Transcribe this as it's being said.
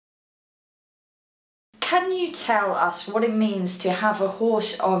can you tell us what it means to have a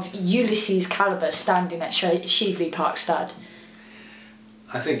horse of Ulysses' calibre standing at Cheveley Park Stud?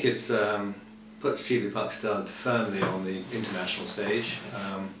 I think it puts Cheveley Park Stud firmly on the international stage,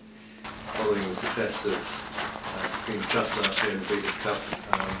 following the success of Queen's Trust last year in the Breeders' Cup.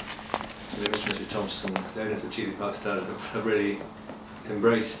 Mr. and Mrs. Thompson, the owners of Cheveley Park Stud, have really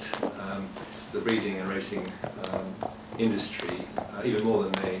embraced the breeding and racing industry even more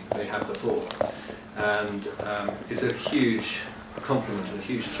than they have before. And it's a huge compliment and a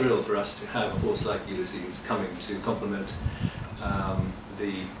huge thrill for us to have a horse like Ulysses coming to complement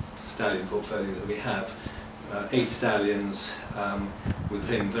the stallion portfolio that we have. 8 stallions, with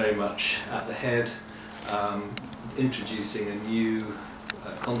him very much at the head, introducing a new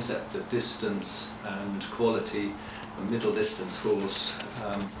concept of distance and quality, a middle distance horse,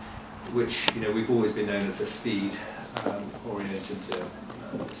 which we've always been known as a speed oriented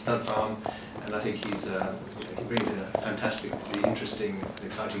stud farm, and I think he brings in a fantastically interesting and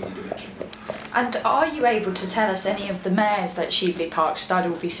exciting new dimension. And are you able to tell us any of the mares that Cheveley Park Stud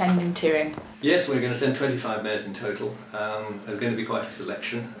will be sending to him? Yes, we're going to send 25 mares in total. There's going to be quite a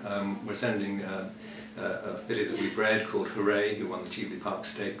selection. We're sending a filly that we bred called Hooray, who won the Cheveley Park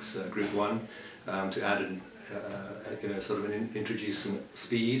Stakes Group 1, to add introduce some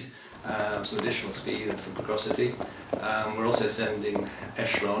speed, some additional speed and some precocity. We're also sending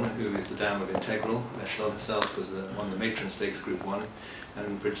Echelon, who is the dam of Integral. Echelon herself was won the Matron Stakes Group 1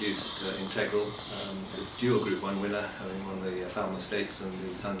 and produced Integral. It's a dual Group 1 winner, having won the Falmouth Stakes and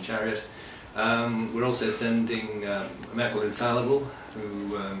the Sun Chariot. We're also sending a mare called Infallible,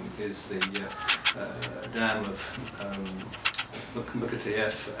 who is the dam of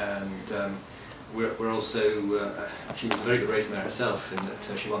Mukatiev, and we're also, she was a very good race mare herself in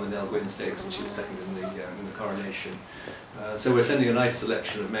that she won the Nell Gwyn Stakes and she was second in the Coronation. So we're sending a nice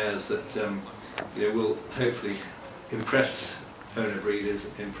selection of mares that will hopefully impress owner breeders,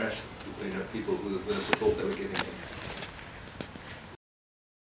 impress people with the support that we're giving them.